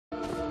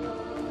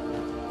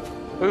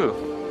Ooh,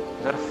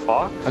 is that a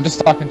fox? I'm just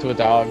talking to a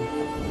dog.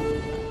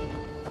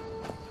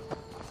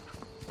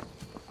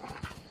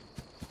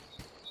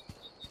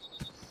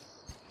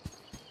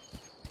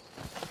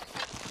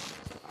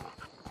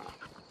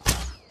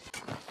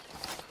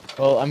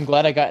 Well, I'm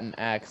glad I got an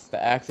axe.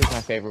 The axe is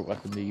my favorite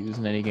weapon to use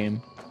in any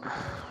game.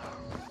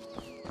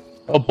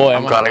 Oh boy,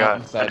 I'm on a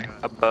mountainside.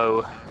 A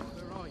bow.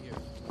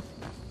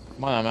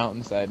 I'm on a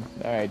mountainside.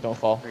 Alright, don't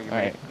fall.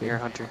 Alright. Here,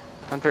 Hunter.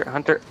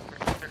 Hunter.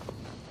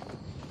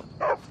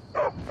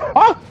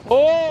 Ah!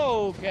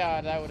 Oh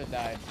god, I would have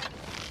died.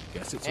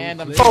 Guess it's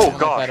And I'm oh stuck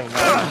god. on the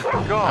side of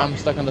a mountain. I'm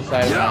stuck on the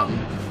side of the mountain.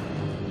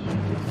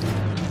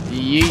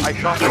 Yeet. I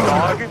shot the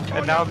dog,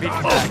 and now I'm being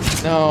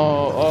attacked.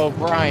 No, oh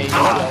Brian, you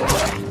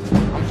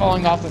I'm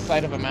falling off the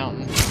side of a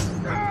mountain.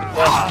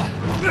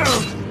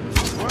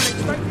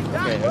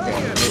 Okay,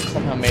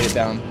 somehow made it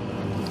down.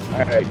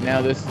 Alright,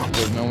 now this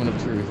is the moment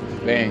of truth.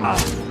 Bang.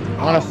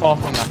 I want to fall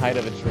from the height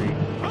of a tree.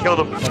 I killed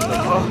him.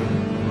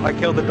 I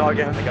killed the dog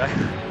and the guy.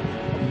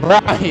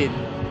 Brian,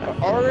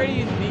 you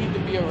already need to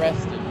be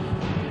arrested.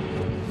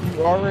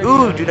 You already.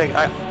 Ooh, dude,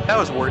 that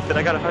was worth it.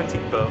 I got a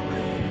hunting bow.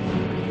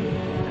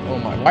 Oh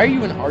my! Why are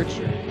you an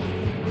archer?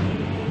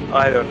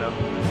 I don't know.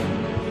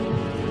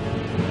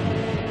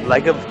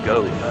 Leg of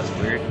goat. That's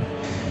weird.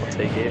 I'll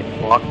take it.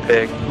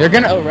 Lockpick. They're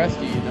gonna arrest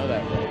you. You know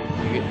that, right?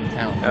 If you get in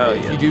town. Oh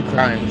If yeah. you do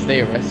crimes,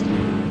 they arrest you.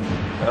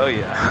 Oh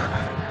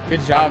yeah.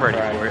 Good job, I'm ready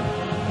Brian. for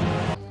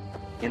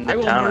it. In the I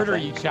will town, murder I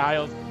you, think.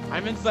 child.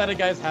 I'm inside a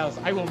guy's house.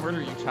 I will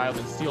murder you, child,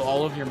 and steal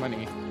all of your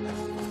money.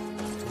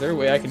 Is there a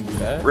way I can do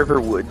that?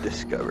 Riverwood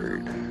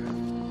discovered.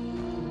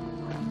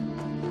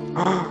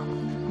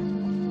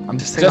 I'm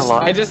just Just,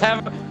 I just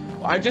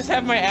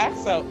have my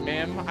axe out,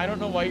 ma'am. I don't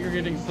know why you're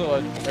getting so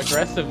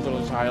aggressive,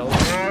 little child. Do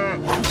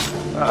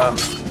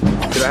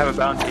I have a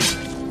bounty?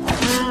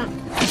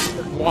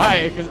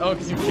 Why?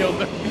 Because you killed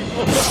the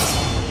people.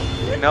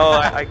 No,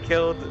 I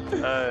killed,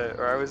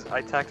 I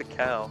attacked a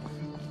cow.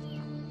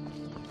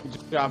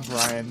 Good job,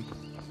 Brian.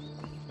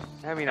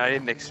 I mean, I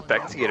didn't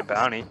expect to get a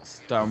bounty.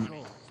 Stump.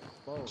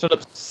 Shut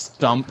up,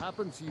 Stump.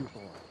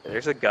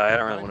 There's a guy, I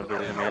don't really want to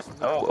visit him yet.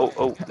 Oh,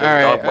 there's a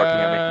Alright, dog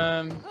barking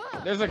at me.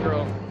 There's a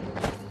girl.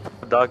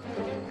 A dog.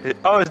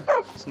 Oh,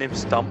 his name's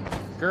Stump.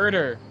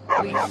 Girder.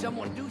 Please,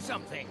 someone do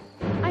something.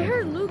 I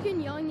heard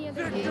Lucan yelling the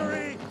other day.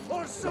 Victory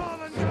for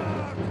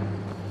Sovngarde!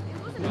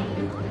 It wasn't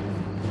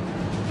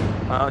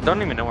me.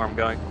 Don't even know where I'm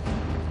going.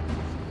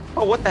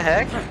 Oh, what the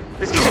heck?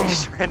 This guy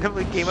just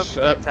randomly came up Shut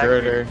and up, attacked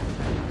Girder.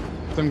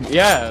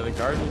 Yeah, the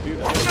guard will do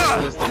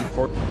that. Just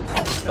enforce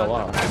the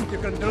law. You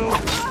can do.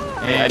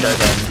 And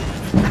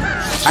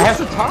I have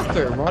to talk to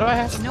her. Why do I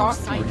have to talk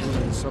to her?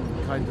 You're in some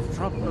kind of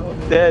trouble.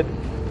 I'm dead.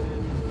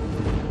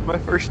 My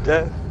first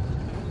death.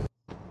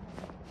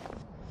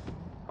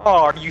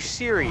 Oh, are you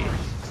serious?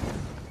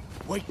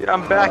 Wait. Dude,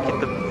 I'm back at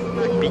the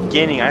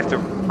beginning. I have to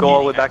go all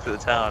the way back to the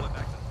town.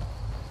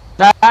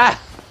 Ah!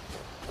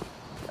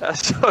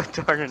 That's so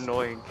darn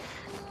annoying.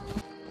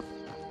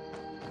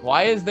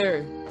 Why is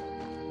there?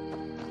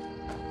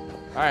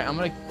 All right, I'm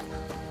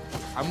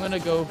gonna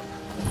go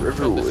for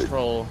this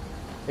troll.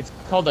 It's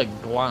called a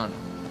glant.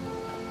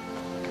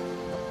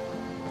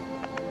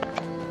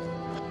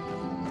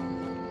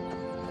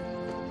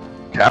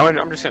 Okay,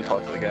 I'm just gonna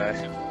talk to the guy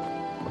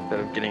instead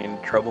of getting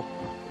into trouble.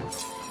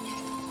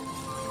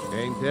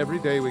 Ain't every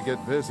day we get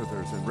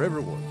visitors in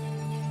Riverwood.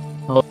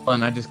 Hold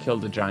on, I just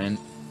killed a giant.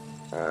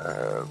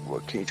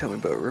 What can you tell me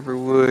about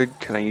Riverwood?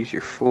 Can I use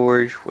your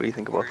forge? What do you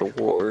think about the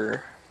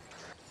war?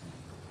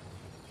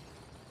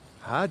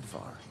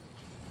 Hadvar?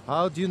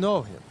 How do you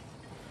know him?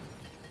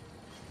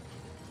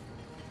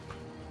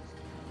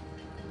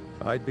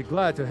 I'd be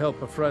glad to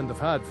help a friend of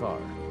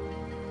Hadvar,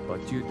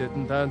 but you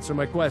didn't answer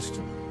my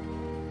question.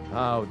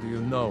 How do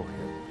you know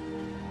him?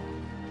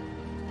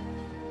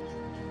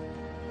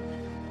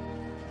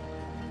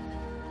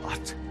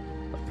 What?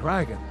 A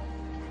dragon?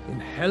 In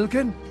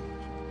Helgen?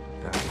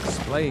 That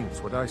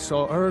explains what I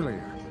saw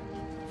earlier.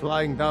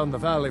 Flying down the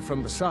valley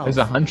from the south. There's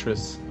a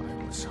huntress.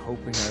 I was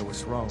hoping I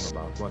was wrong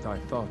about what I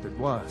thought it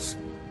was.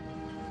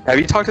 Have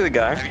you talked to the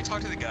guy?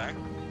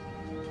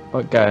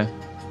 What guy?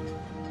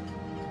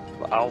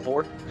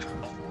 Alvor?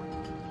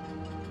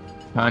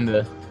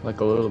 Kinda, like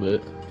a little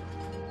bit.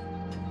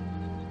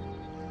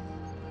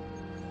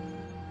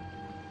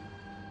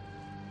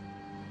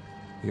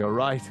 You're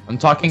right. I'm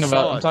talking I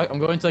about. saw it. I'm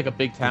going to like a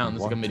big town.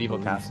 This is like a Want to medieval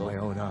believe castle. My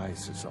own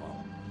eyes is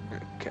all.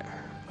 Okay.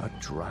 A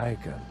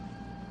dragon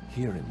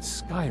here in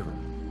Skyrim.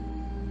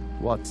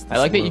 What's this I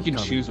like that you world can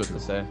coming choose what to? to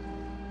say.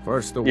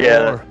 First the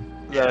Yeah, war,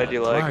 that I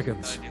do like.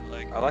 dragons.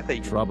 I like that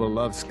you Trouble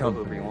loves kill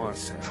whoever company. you they want.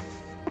 say.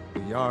 The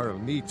Jarl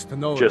needs to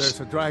know Just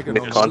there's a dragon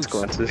with on the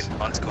consequences.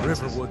 loose.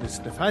 Riverwood is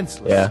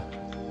defenseless. Yeah.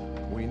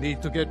 We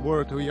need to get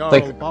word to Jarl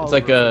It's like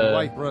Baldur from a.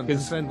 Whiterun to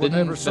Because send didn't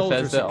whatever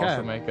soldiers Bethesda he also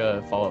can. make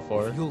a Fallout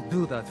 4? If you'll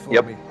do that for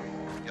Yep. me,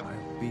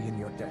 I'll be in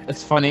your debt.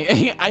 It's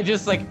funny. I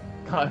just like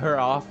cut her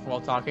off while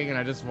talking, and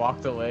I just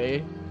walked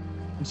away.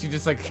 And she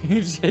just like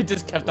she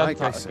just kept on Like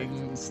I said,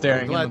 talking,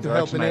 staring I'm glad in the to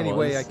help direction in any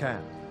way I was.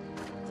 can.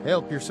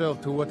 Help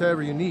yourself to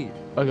whatever you need.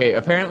 Okay,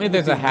 apparently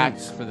there's a Anything hack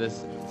loose. for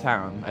this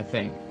town, I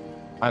think.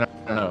 I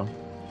don't know.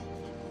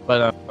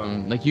 But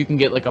like you can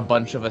get like a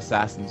bunch of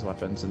assassin's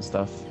weapons and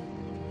stuff.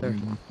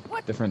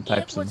 Different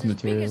types of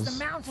materials.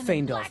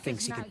 Feindal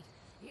thinks he can.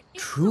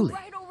 Truly.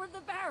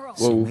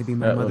 Whoa, Maybe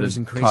my that mother would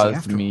isn't have crazy caused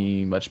after all.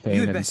 me much pain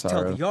You'd and best tell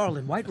sorrow the Jarl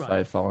in if I Whiterun.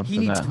 had fallen He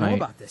from needs that to know height.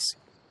 about this.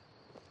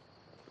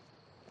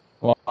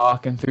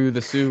 Walking through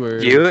the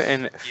sewers. You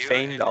and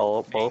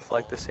Feindal both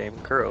like the same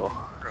girl.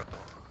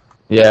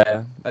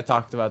 Yeah, I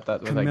talked about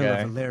that with that Camilla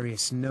guy.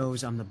 Valerius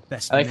knows I'm the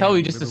best I like how man we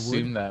in just Riverwood.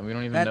 assume that. We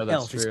don't even That know that's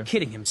elf true. is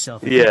kidding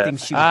himself. If Yeah. he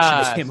thinks she would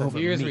choose him So over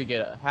here's me. we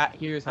get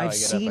here's how I've I get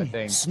seen up, I him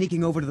think.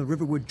 sneaking over to the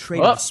Riverwood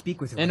trader Oh, to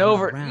speak with her. and when I'm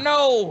over. around.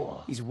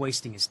 No! He's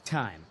wasting his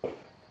time.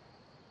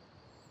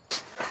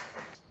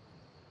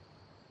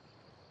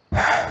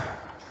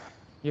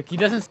 Yeah, he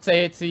doesn't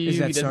say it to you. Is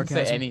that He doesn't say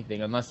sarcasm?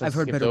 anything unless it's I've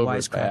heard skipped better over by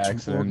wisecracks from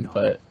accident. Orgnall.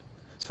 But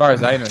as far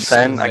as I know,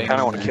 Sen, I kind kind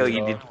of want to kill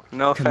you, dude.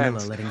 No Camilla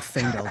offense. letting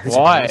Feindal visit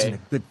Why? her isn't a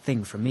good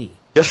thing for me.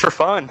 Just for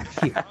fun.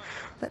 Here,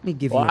 let me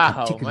give you a Wow,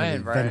 particularly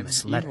man, Brian,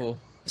 venomous letter. evil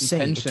Say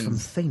it's from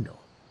intentions. Feindal.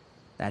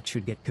 That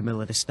should get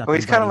Camilla to stop Oh,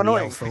 he's kind of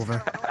inviting the annoying.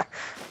 elf over.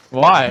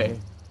 Why?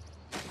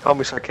 Call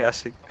me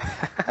sarcastic.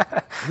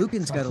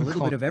 Lucan's got a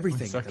little bit of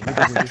everything at the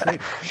Riverwood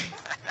trader.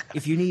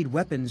 If you need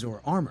weapons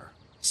or armor,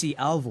 see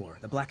Alvor,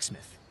 the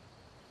blacksmith.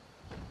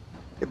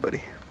 Hey,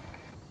 buddy.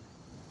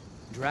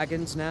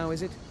 Dragons now,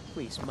 is it?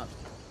 Please, mother.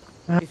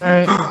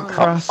 Alright, I'm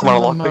crossing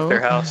gonna the lockpick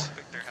their moat. house.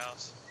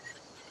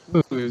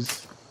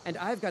 Booze. And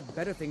I've got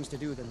better things to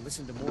do than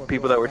listen to more. The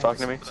people that were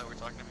talking to me.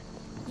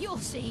 You'll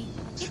see.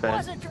 It's It fine.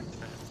 wasn't.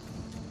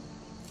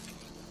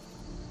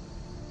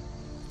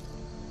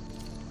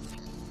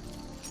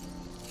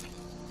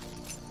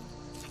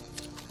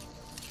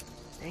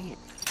 Dang it.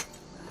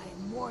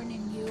 I'm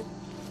warning you.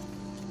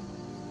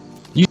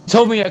 You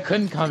told me I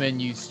couldn't come in,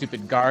 you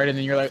stupid guard, and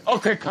then you're like,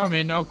 okay, come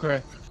in,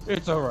 okay.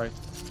 It's alright.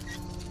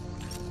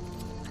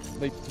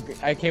 Like,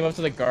 I came up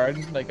to the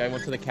guard, like, I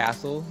went to the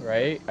castle,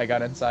 right? I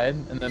got inside,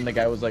 and then the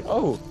guy was like,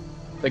 oh,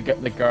 the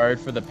guard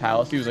for the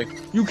palace, he was like,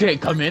 you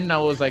can't come in, and I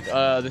was like,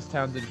 this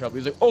town's in trouble.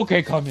 He was like,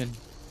 okay, come in.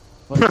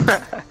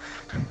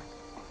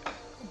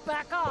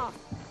 Back off.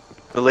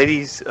 The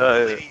lady's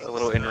a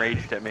little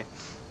enraged at me.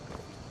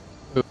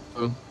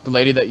 Who? The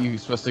lady that you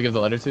supposed to give the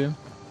letter to?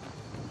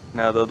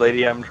 No, the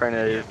lady I'm trying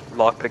to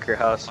lockpick her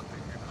house.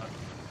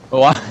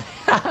 What?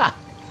 I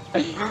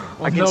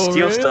can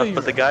steal stuff,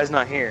 but the guy's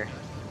not here.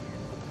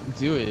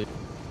 Do it.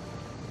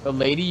 The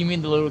lady? You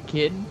mean the little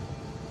kid?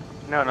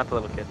 No, not the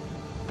little kid.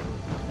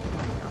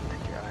 I'll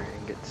take your iron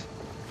ingots.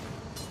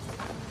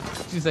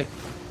 She's like,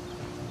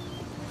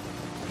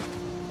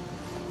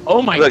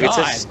 oh my Look, god!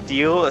 it says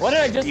steal What did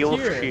I a just steel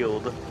hear?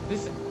 shield.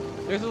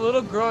 There's a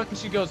little girl and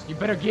she goes, you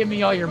better give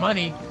me all your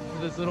money.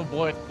 To this little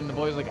boy, and the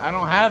boy's like, I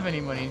don't have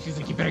any money. And she's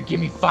like, you better give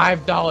me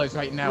 $5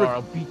 right now or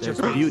I'll beat your There's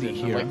face beauty in."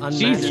 here, I'm like, unmatched.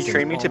 Can Jesus. you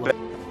train me to bet?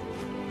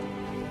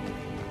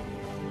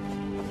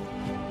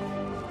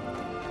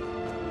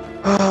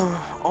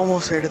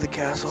 Almost there to the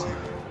castle.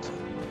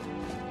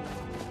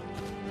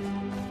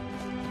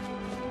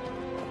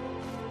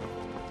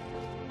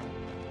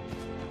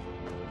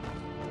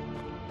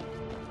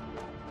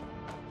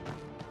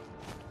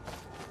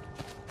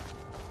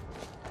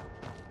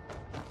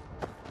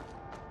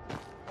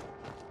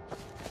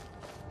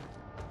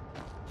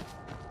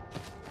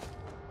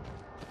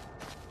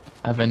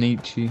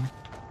 Avenici.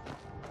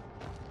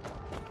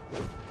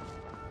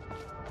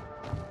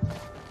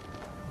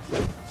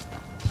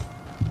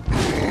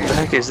 What the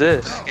heck is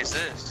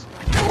this?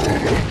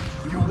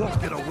 You won't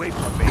get away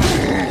from me.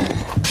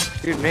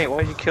 Dude, Nate,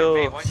 why'd you kill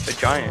the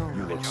giant?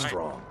 You look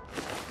strong.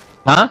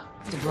 Huh?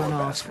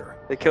 Master.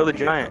 They killed the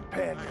giant.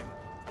 Companion.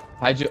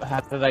 How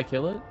did I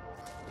kill it?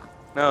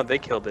 No, they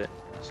killed it.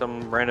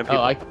 Some random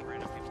people. Oh,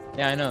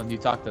 yeah, I know. You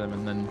talked to them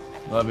and then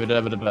blah, blah,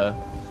 blah, blah, blah.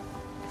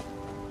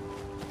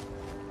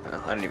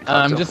 Oh, I didn't even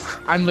talk to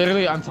him. I'm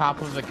literally on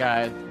top of the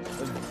guy,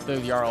 the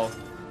Jarl.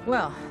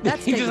 Well,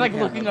 that's He's just like taken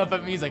care looking of. up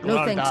at me. He's like, No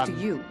well thanks done.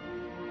 to you.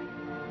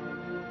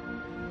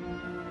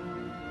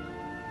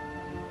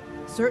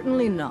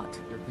 Certainly not.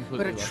 You're But completely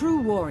a welcome. true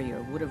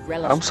warrior would have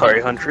relished. I'm sorry,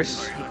 anything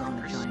Huntress. to take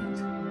on a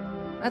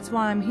giant. That's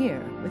why I'm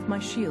here with my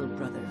shield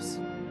brothers.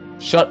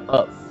 Shut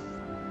up.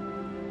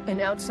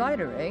 An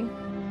outsider, eh?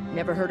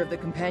 Never heard of the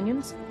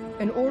companions?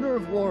 An order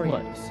of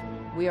warriors.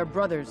 We are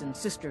brothers and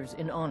sisters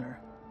in honor.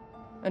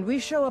 And we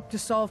show up to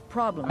solve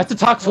problems. I have to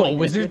talk to a Holiness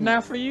wizard didn't.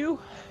 now for you?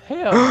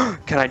 Hell.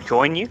 Can I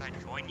join you?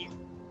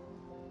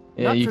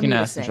 Yeah, Not you for can me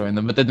to ask to say. join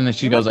them, but then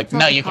she You'll goes have like, to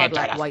no, talk you to can't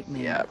Codlock join us. White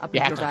man Yeah, up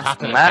you at have to your talk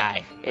to the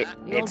vascular. guy.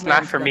 The old It's not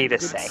man's for got me a to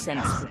good say.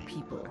 sense for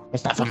people.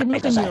 It's not You for can me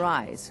look to in say. your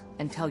eyes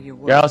and tell your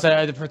Girl words. said I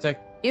had to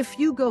protect. If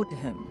you go to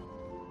him,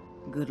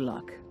 good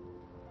luck.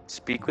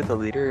 Speak with the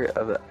leader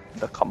of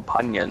the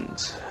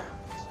companions.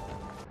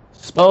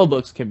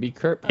 Spellbooks can be You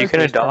can purchased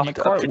from adopt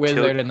a up court to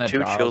wizard in the two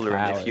Jarl's children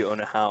Palace. if you own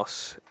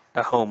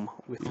a home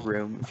with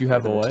room. If you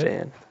have for a them to what? stay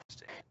in.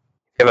 If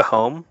you have a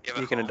home,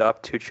 you can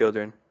adopt 2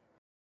 children.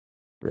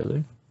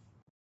 Really?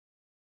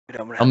 Dude,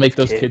 I'm gonna I'll have make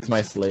those kids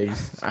my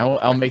slaves.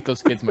 I'll make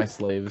those kids my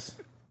slaves.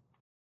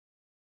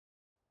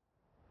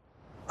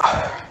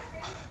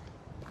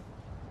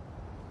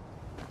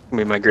 I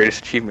mean, my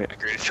greatest achievement.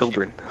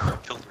 Children.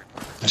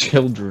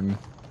 Children.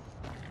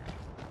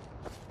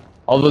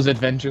 All those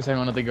adventures I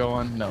wanted to go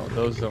on, no,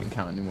 those don't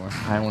count anymore.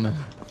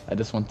 I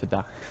just want to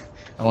die.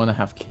 I want to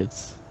have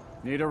kids.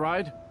 Need a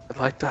ride? I'd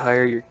like to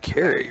hire your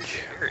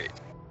carriage.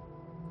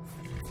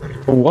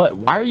 For what?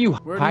 Why are you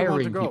Where do you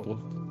want to hiring go? people?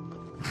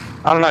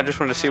 I don't know, I just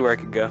wanted to see where I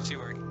could go. It's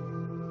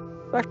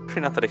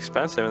actually not that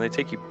expensive, and they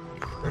take you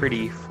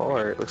pretty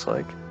far, it looks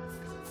like.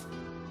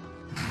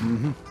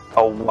 Mm-hmm.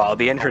 Oh wow,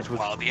 the entrance was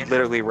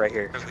literally right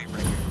here.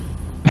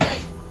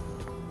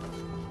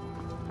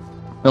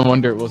 No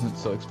wonder it wasn't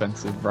so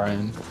expensive,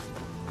 Brian.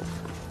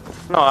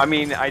 No, I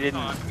mean, I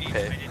didn't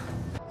pay.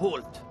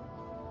 Halt.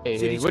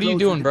 Hey, what are you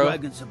doing, bro?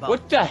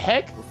 What the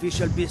heck?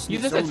 Official business. You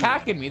just only.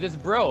 attacking me, this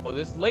bro,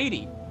 this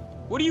lady.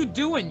 What are you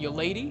doing, you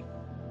lady?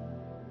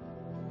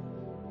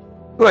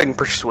 Ooh, I can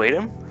persuade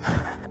him?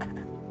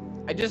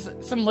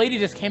 Some lady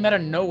just came out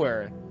of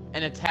nowhere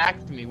and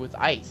attacked me with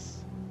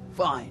ice.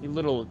 Fine, You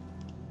little,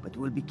 but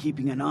we'll be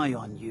keeping an eye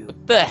on you.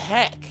 what the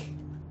heck?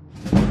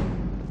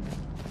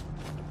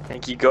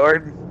 Thank you,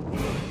 guard.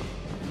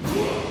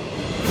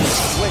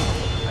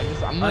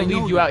 I'm gonna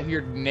leave you out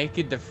here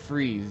naked to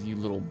freeze, you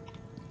little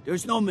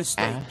There's no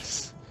mistake.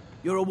 ass.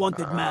 You're a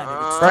wanted man.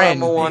 and it's Brian,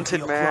 time I'm a to pay for wanted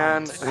your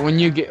man. crimes. When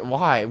you get,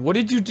 why? What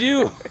did you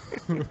do?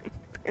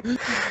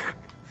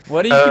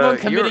 Why do you keep on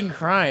committing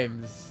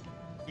crimes?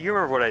 You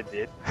remember what I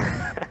did?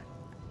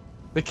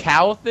 The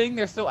cow thing?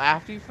 They're still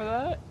after you for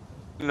that?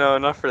 No,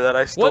 not for that.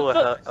 I stole What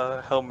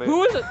a helmet.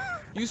 Who is it?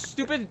 You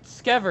stupid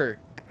skever.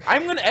 I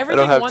Everything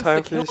don't have wants time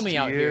to for kill this me to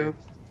out you. here.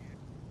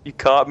 You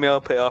caught me,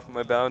 I'll pay off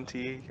my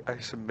bounty. I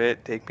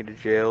submit, take me to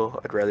jail.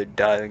 I'd rather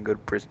die than go to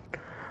prison.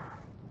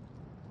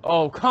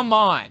 Oh, come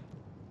on.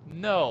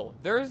 No,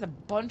 there's a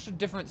bunch of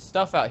different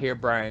stuff out here,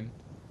 Brian.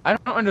 I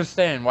don't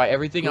understand why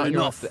everything Good out here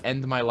enough. wants to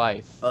end my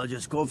life. I'll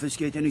just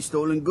confiscate any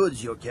stolen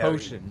goods you're carrying.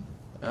 Potion.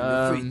 And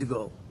you're free to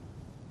go.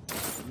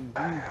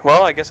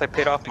 Well, I guess I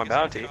paid off my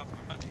bounty.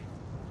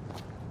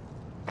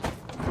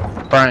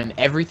 Brian,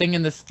 everything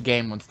in this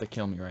game wants to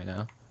kill me right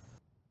now.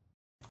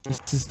 This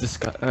is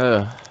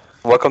disgusting.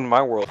 Welcome to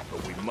my world.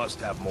 But we must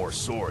have more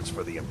swords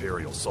for the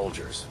Imperial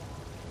soldiers.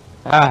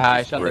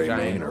 I shot the Greymane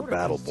giant. or He's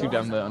too Battleborn.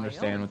 dumb to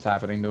understand what's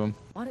happening to him.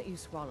 Why don't you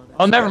swallow that?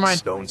 Oh, never Got mind.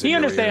 stones in He your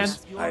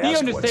understands. ears? I He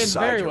asked what understands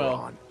side very you're well.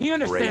 on. He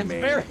understands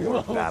Greymane very or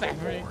well what's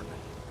happening.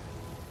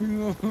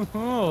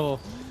 Battleborn.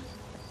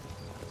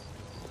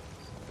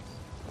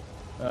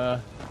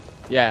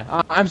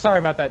 Yeah. I'm sorry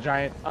about that,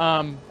 giant.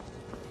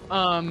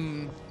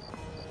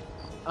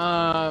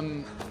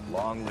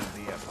 Long live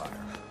the Empire.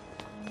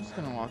 I'm just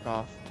gonna walk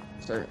off.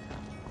 Start.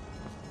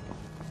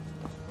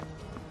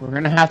 We're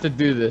gonna have to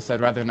do this.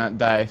 I'd rather not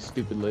die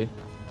stupidly.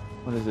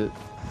 What is it?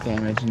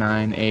 Damage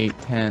 9,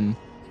 8, 10,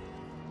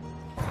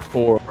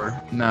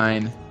 4,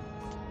 9.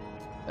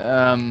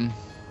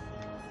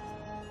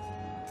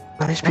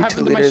 I speak happened to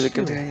to the my leader of the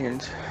shield?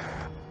 companions.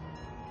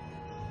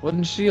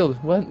 Wooden shield.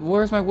 What?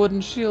 Where's my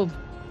wooden shield?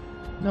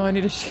 No, I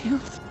need a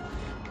shield.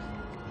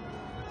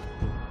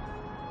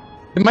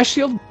 Did my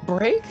shield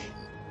break?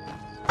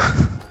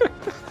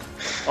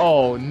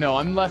 Oh no,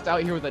 I'm left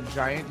out here with a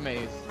giant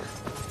mace.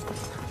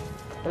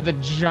 With a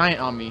giant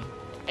on me.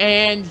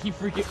 And he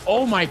freaking—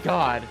 oh my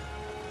god!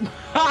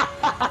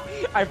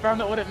 I found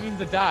out what it means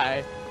to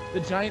die. The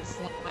giant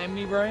slammed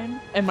me,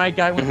 Brian, and my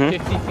guy went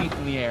 50 feet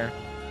in the air.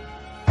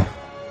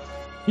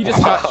 He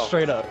just shot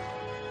straight up.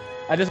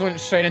 I just went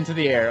straight into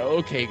the air.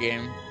 Okay,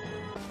 game.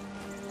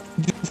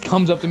 He just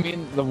comes up to me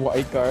in the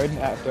white guard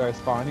after I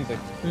spawn. He's like,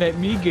 "Let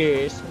me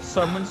guess,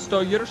 someone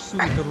stole your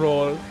sweet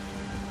roll."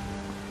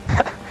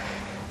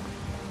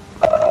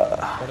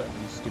 Shut up,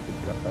 you stupid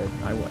guard.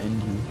 I will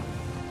end you.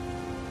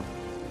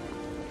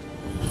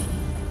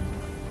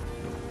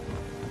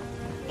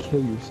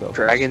 Kill yourself.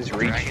 Dragon's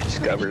Reach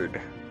discovered.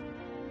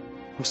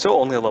 I'm still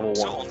only level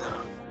 1.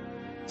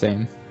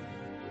 Same.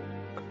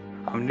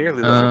 I'm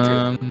nearly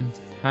level 2.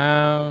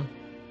 How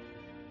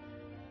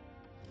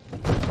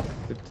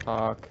to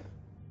talk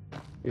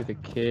to the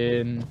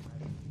kid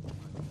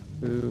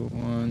who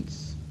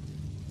wants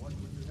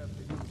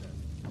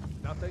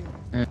Nothing?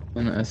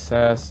 an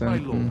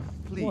assassin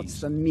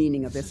What's the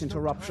meaning of this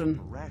interruption?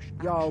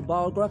 Jarl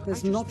Balgruuf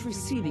is not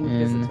receiving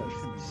in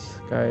visitors.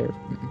 Skyrim.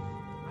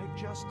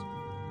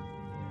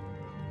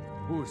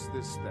 Who's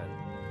this then?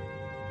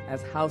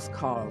 As House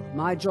Carl,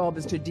 my job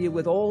is to deal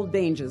with all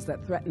dangers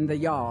that threaten the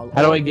Jarl.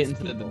 How do or I get his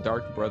into the people.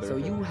 Dark Brother? So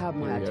you have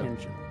my There we go.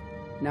 attention.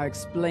 Now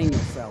explain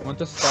yourself. Want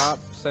to stop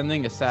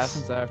sending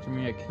assassins after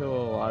me? I kill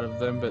a lot of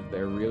them, but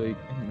they're really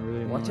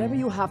annoying. Whatever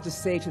you have to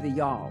say to the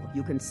Jarl,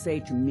 you can say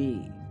to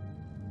me.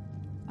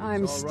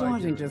 I'm It's all right,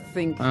 starting to Yuri.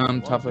 think.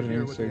 Tough Want to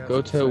hear of what so he has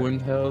go to to say.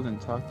 Windheld and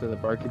talk to the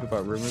barkeep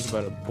about rumors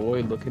about a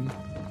boy looking.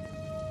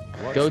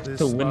 What's Go this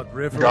to Win- about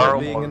River Darl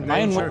being in Am I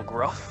in danger?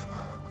 Gruff?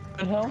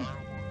 Windheld?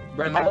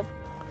 Brian,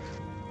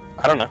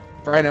 I don't know.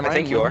 Brian, am I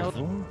think in you are.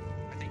 Windheld?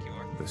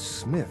 The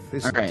smith,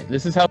 isn't Alright,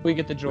 this is how we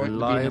get the joint to be an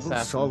Reliable,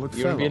 assassin. solid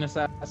You wanna be an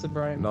fellow. assassin,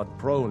 Brian? he? Not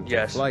prone to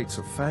Yes. flights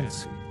of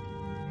fancy.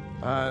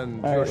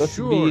 And Alright, you're let's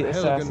sure be Helgen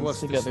assassins was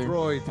together.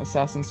 destroyed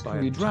Assassin's by a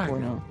Creed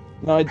dragon. 2.0.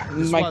 No,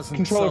 This my wasn't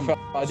controller some fell.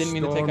 I didn't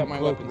mean to take out my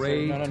Stormcloak weapons. Sir.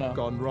 raid No, no.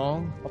 gone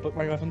wrong. I'll put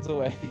my weapons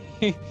away.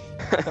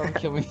 Don't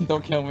kill me.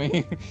 Don't kill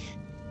me.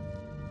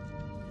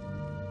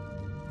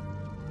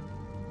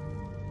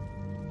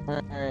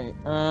 Alright,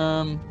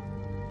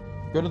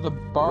 go to the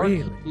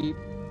barkeep. Really?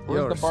 Where's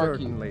You're the barkeep?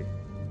 certainly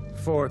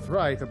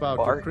forthright about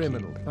your Barkeep.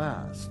 criminal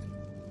past.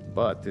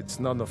 But it's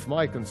none of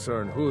my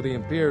concern who the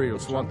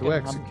Imperials want to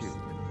Drunken execute.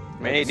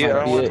 Man, dude, I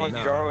don't want to talk Now,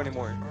 to Jarl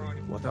anymore.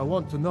 What I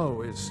want to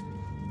know is,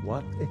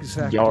 what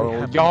exactly Jarl,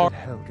 happened Jarl.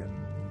 at Helgen?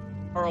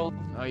 Carl.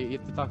 Oh, you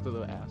have to talk to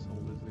the asshole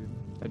wizard.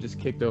 I just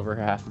kicked over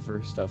half of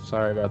her stuff.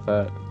 Sorry about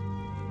that.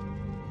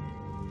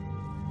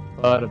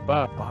 But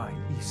By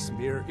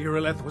Ismir,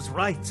 Irileth was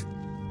right.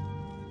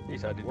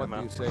 Jeez, I did What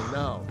them do you out. say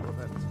now,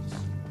 Proventus?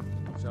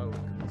 Shall we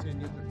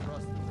continue to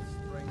trust in the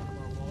strength of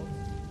our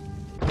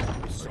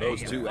walls? Are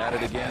those two at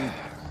it again?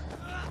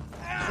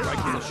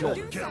 Right in the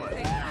shoulder. Kill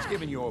it. He's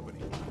giving you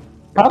opening.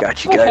 how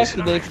Got you the guys. heck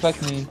did they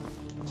expect me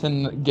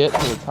to get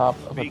to the top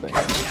of a thing?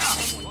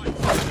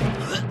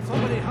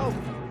 Somebody help!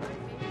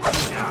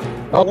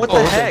 Oh, what the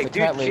okay, heck, the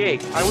dude, cat lady.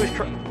 Jake? I was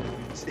trying.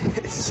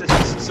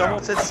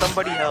 Someone said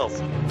somebody help,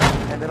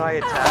 and then I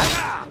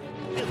attacked.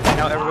 And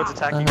now everyone's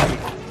attacking me.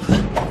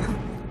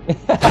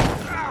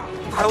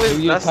 How is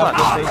Maybe you that's not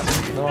attacked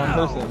nice? the wrong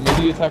person.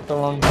 Maybe you attacked the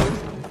wrong person.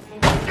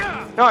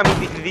 No, I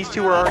mean these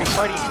two were already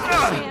fighting.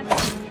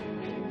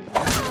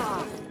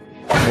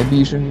 Maybe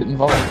you shouldn't get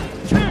involved.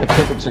 I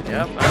killed the chicken.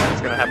 Yep,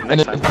 that's gonna happen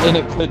And next it, time. and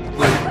it clipped.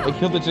 I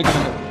killed the chicken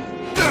and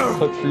it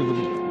clipped through the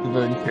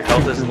very. Your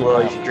health is low.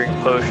 You should drink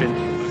a potion.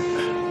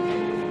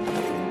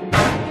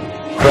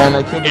 Brian,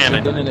 I killed the Damn it.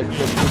 chicken and it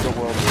clipped through the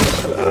world.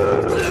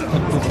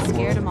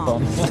 Scared him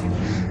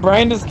off.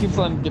 Brian just keeps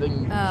on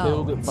getting Oh,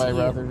 killed it's by you.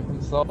 rather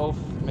himself,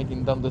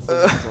 making dumb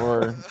decisions,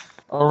 or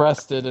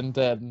arrested and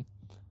dead.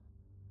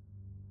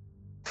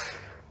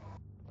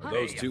 Are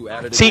those two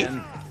at it See,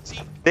 again?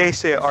 they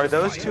say, "Are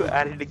those two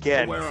at it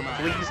again?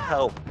 Please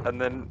help."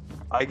 And then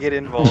I get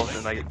involved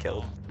and I get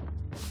killed.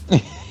 This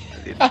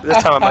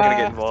time I'm not gonna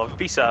get involved.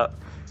 Peace out.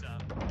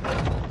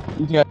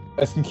 You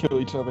guys can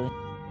kill each other.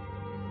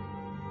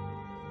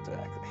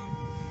 Exactly.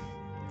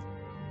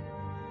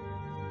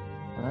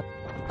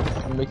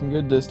 I'm making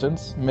good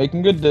distance.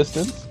 Making good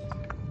distance.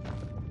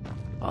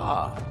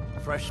 Ah,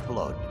 fresh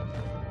blood.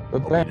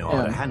 But Hope you know how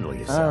to bam. handle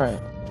yourself. Alright.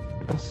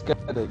 Let's get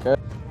it, guys.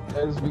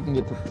 We can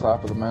get to the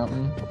top of the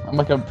mountain. I'm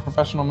like a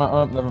professional mountain.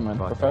 Oh, never mind.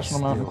 But I Professional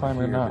mountain still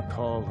climber, hear the not.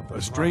 call of the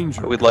A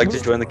stranger. We'd like to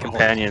join the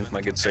companions,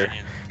 my good sir.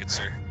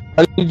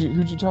 Who'd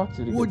you talk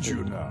to? Would get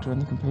you to now? Join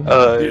the companion.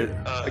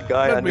 A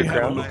guy Let me have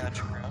a underground. look at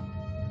you.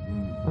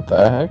 What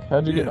the heck?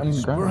 How'd you get Yes,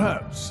 underground?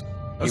 perhaps. A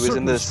He was in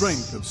certain this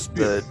strength of the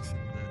spirit.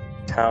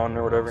 town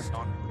or whatever.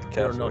 You're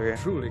Castle not here.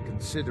 truly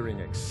considering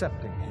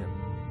accepting him.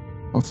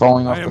 I'm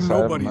falling off I the am side of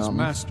the nobody's mountain.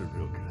 master,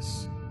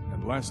 Vilkas.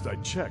 And last I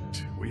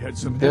checked, we had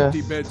some Death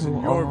empty beds in to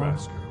your all.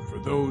 masker for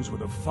those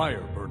with a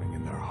fire burning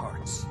in their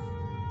hearts.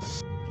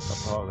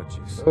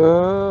 Apologies.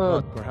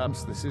 Uh, But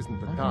perhaps this isn't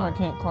the how come I time.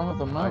 can't climb up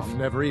the I've mountain?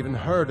 never even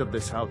heard of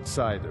this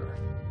outsider.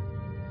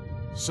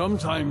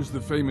 Sometimes the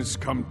famous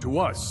come to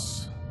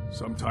us.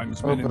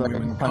 Sometimes Oh, men and but I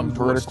women can climb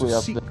come to us to vertically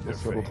up seek their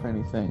this little fame.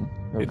 tiny thing.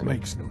 It Okay.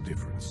 makes no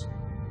difference.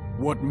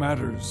 What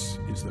matters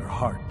is their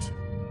heart.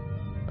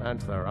 And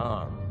their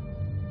arm.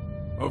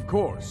 Of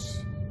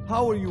course.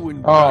 How are you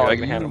in? Oh, I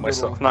can you handle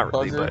myself. little Not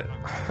really, bugger.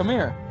 but Come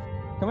here.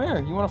 Come here.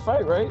 You want to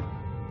fight, right?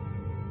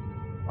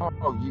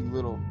 Oh, you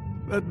little...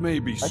 That may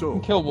be I so.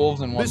 can kill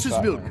wolves in one This is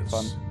shot. man. It's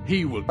fun. Vilkas.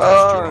 He will test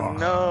your oh heart.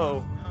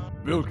 no!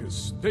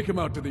 Vilkas, take him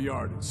out to the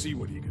yard and see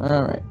what he can do.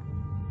 Alright.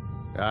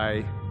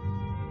 Aye.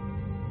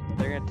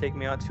 They're gonna take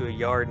me out to a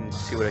yard and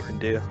see what I can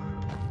do.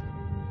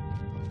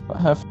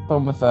 Have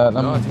fun with that.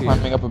 I'm Not here.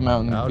 climbing up a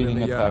mountain, Out in being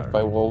the attacked yard.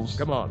 by wolves.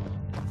 Come on.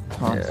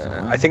 Constantly.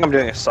 I think I'm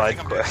doing a side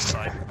quest.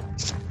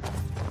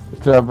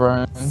 Good job,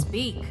 Brian.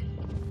 Speak.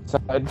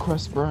 Side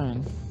quest,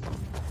 Brian.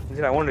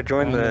 Dude, I want to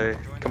join the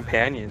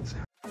companions.